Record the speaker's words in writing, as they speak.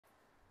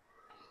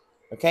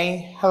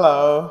Okay,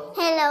 hello.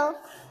 Hello.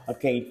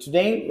 Okay,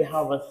 today we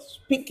have a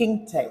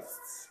speaking test.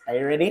 Are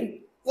you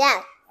ready?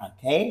 Yeah.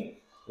 Okay,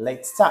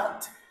 let's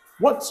start.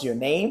 What's your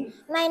name?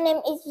 My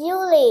name is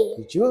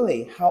Julie.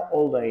 Julie. How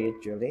old are you,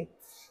 Julie?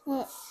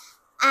 Mm,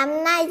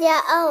 I'm 9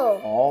 years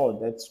old. Oh,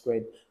 that's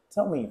great.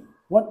 Tell me,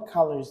 what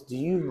colors do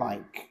you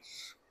like?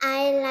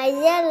 I like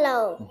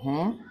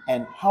yellow.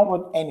 And how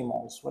about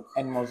animals? What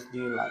animals do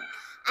you like?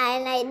 I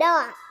like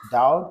dog.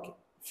 Dog,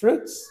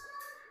 fruits?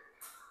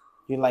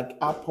 You like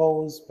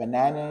apples,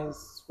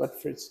 bananas?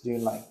 What fruits do you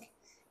like?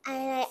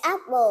 I like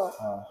apple.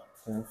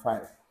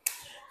 Fine.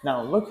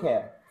 Now look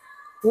here.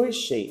 Who is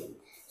she?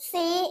 She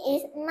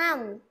is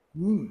mom.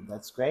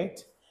 That's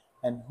great.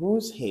 And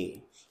who's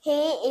he?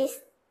 He is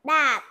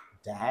dad.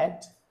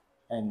 Dad.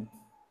 And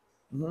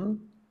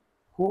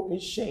who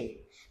is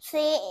she? She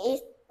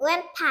is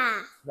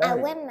grandpa.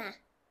 Very Grandma.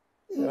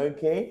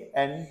 okay.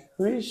 And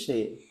who is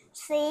she?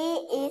 She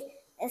is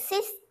a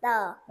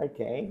sister.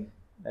 Okay,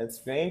 that's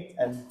great.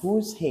 And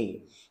who's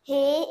he?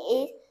 He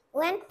is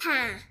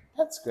grandpa.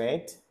 That's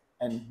great.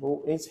 And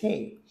who is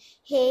he?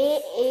 He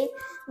is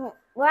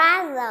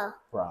brother.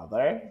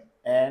 Brother.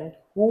 And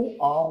who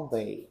are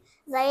they?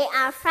 They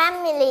are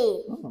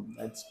family.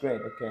 That's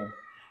great. Okay.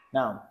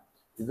 Now,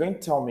 you're going to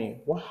tell me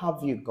what have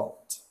you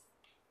got?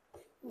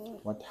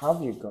 What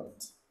have you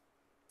got?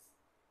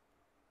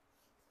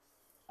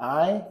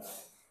 I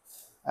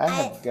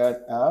have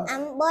got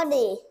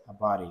Body. a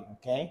body.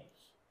 Okay.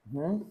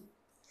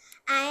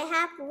 I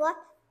have got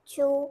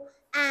 2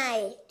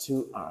 eyes.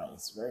 2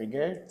 eyes. Very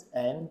good.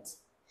 And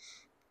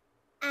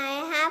I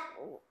have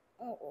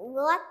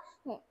got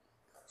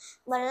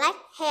black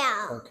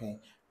hair. okay.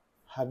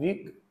 Have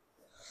you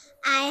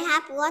I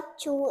have got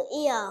 2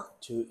 ears.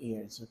 2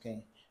 ears?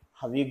 Okay.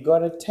 Have you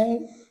got a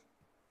tail?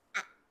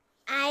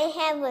 I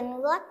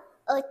haven't got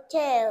a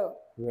tail.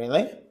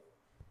 Really?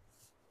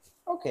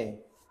 Okay.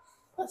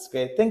 That's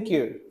great. Thank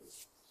you.